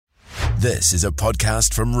This is a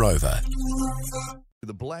podcast from Rover.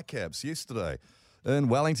 The Black Caps yesterday in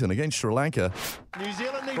Wellington against Sri Lanka. New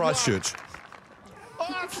Zealand need Christchurch.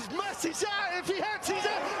 Oh, it's missed. He's out. If he hits, he's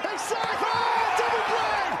out. He's safe. Oh,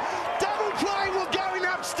 double play. We're going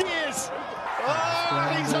upstairs.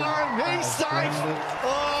 Oh, he's home. He's safe.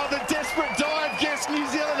 Oh, the desperate dive gets New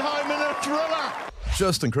Zealand home in a thriller.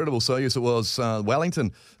 Just incredible. So, yes, it was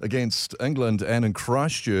Wellington against England and in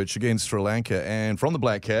Christchurch against Sri Lanka. And from the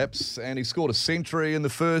Black Caps, and he scored a century in the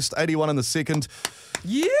first, 81 in the second.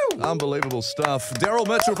 Yeah. Unbelievable stuff. Daryl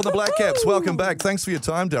Mitchell from the Black Caps. Welcome back. Thanks for your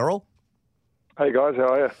time, Daryl. Hey guys,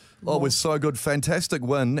 how are you? Oh, we're so good. Fantastic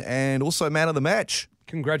win and also man of the match.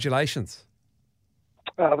 Congratulations.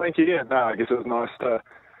 Thank you. Yeah, no, I guess it was nice to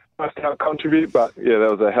help contribute, but yeah, that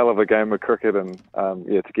was a hell of a game of cricket, and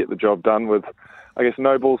to get the job done with, I guess,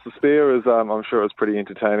 no balls to spare is, I'm sure it was pretty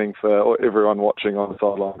entertaining for everyone watching on the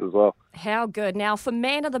sidelines as well. How good. Now, for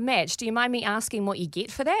man of the match, do you mind me asking what you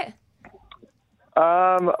get for that?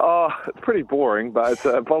 It's pretty boring, but it's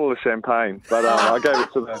a bottle of champagne. But I gave it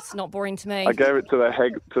to the. It's not boring to me. I gave it to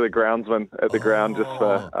the groundsman at the ground just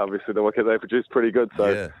for obviously the wicket they produced pretty good,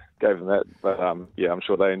 so gave them that. But I'm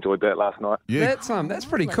sure they enjoyed that last night. Yeah. That's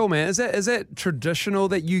pretty cool, man. Is that traditional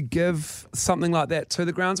that you give something like that to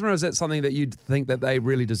the groundsman, or is that something that you think that they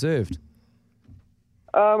really deserved?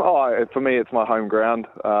 For me, it's my home ground.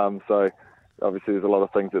 So obviously there's a lot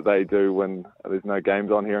of things that they do when there's no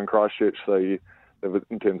games on here in Christchurch. So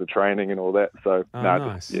in terms of training and all that. So,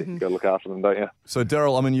 nice. You got to look after them, don't you? So,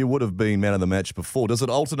 Daryl, I mean, you would have been man of the match before. Does it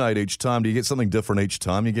alternate each time? Do you get something different each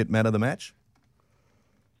time you get man of the match?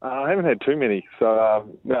 I haven't had too many. So,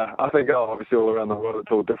 I think obviously all around the world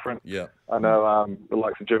it's all different. Yeah. I know the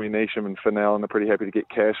likes of Jimmy Neesham and Finn Allen are pretty happy to get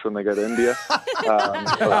cash when they go to India.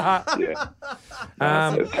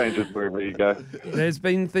 It changes wherever you go. There's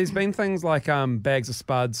been things like bags of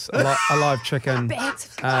spuds, a live chicken,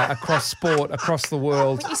 across sport, across the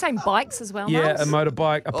world. Aren't you saying bikes as well, Yeah, Miles? a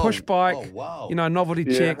motorbike, a push bike, wow. Novelty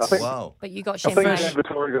checks. Wow. But you got I think champagne.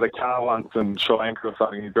 Victoria got a car once in Sri Lanka or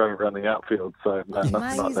something. He drove around the outfield. So, no, nothing like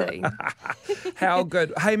that. Amazing. How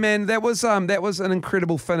good. Hey, man, that was an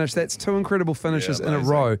incredible finish. That's two incredible finishes in a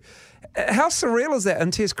row. How surreal is that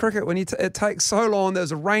in Test cricket when it takes so long?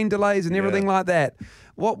 There's rain delays and everything like that.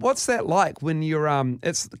 What's that like when you're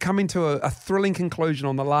it's coming to a thrilling conclusion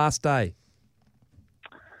on the last day?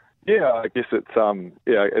 Yeah, I guess it's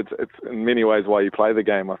it's in many ways why you play the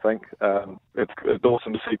game. I think it's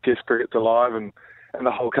awesome to see Test cricket's alive and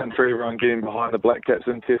the whole country, everyone getting behind the Black Caps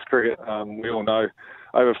in Test cricket. We all know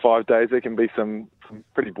over 5 days there can be some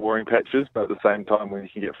pretty boring patches, but at the same time when you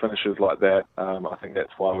can get finishes like that, I think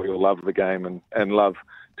that's why we all love the game and love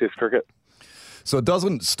Test cricket. So it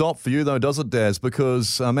doesn't stop for you though, does it, Daz?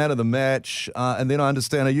 Because man of the match, and then I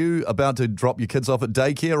understand, are you about to drop your kids off at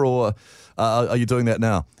daycare, or are you doing that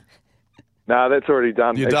now? No, that's already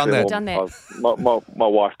done. You've done that? Done that. My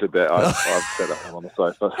wife did that. I've sat at home on the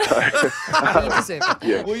sofa. So. You deserve it.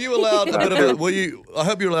 Yeah. Were you allowed a bit of I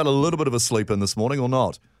hope you're allowed a little bit of a sleep in this morning, or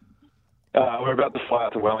not? We're about to fly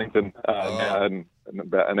out to Wellington now in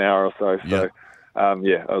about an hour or so. So, I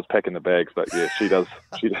was packing the bags, but yeah, she does.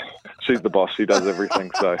 She's the boss. She does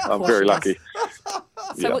everything. So I'm very lucky.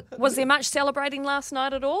 So was there much celebrating last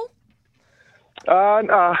night at all?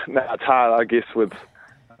 No, it's hard, I guess, with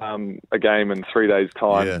a game in 3 days'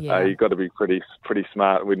 time. You've got to be pretty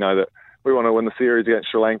smart. We know that we want to win the series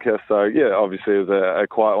against Sri Lanka, so obviously it was a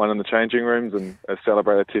quiet one in the changing rooms and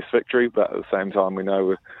celebrate a Test victory, but at the same time we know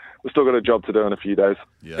we've still got a job to do in a few days.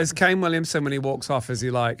 Is Kane Williamson, when he walks off, is he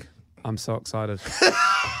like, I'm so excited?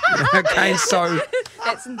 Kane's so...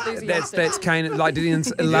 That's enthusiastic. That's Kane. Like, did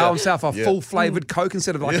he allow himself a full flavoured Coke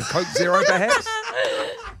instead of like a Coke Zero, perhaps?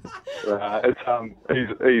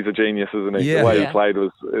 He's a genius, isn't he? Yeah. The way he played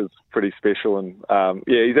is pretty special, and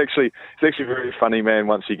he's actually a very funny man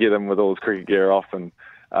once you get him with all his cricket gear off, and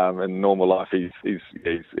in normal life he's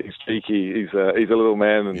cheeky. He's a little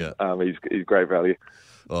man, and he's great value.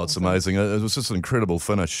 Oh, it's amazing. It was just an incredible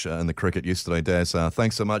finish in the cricket yesterday, Daz.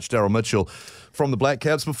 Thanks so much, Daryl Mitchell from the Black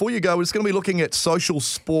Caps. Before you go, we're just going to be looking at social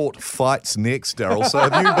sport fights next, Daryl. So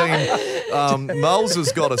have you been... Miles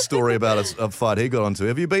has got a story about a fight he got into.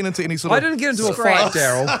 Have you been into any sort of... I didn't get into a fight,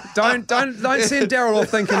 Daryl. Don't send Daryl off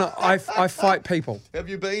thinking I fight people. Have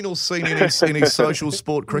you been or seen any social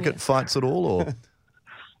sport cricket fights at all, or...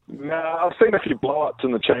 No, I've seen a few blow-ups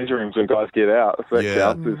in the changing rooms when guys get out.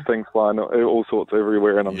 There's things flying all sorts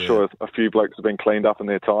everywhere, and I'm sure a few blokes have been cleaned up in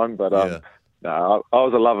their time. But no, I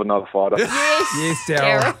was a lover, not a fighter. Yes,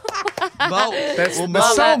 Daryl.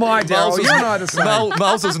 Daryl. So am I, Daryl. You're neither same.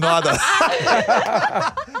 Miles is neither.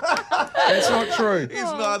 That's not true. He's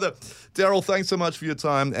neither. Daryl, thanks so much for your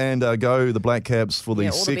time, and go the Black Caps for the Yeah,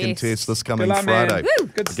 all the second best. test this coming luck, man. Friday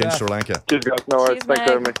Good against stuff. Sri Lanka. Cheers, guys. No worries. Cheers, Thanks for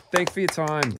having mate. me. Thanks for your time.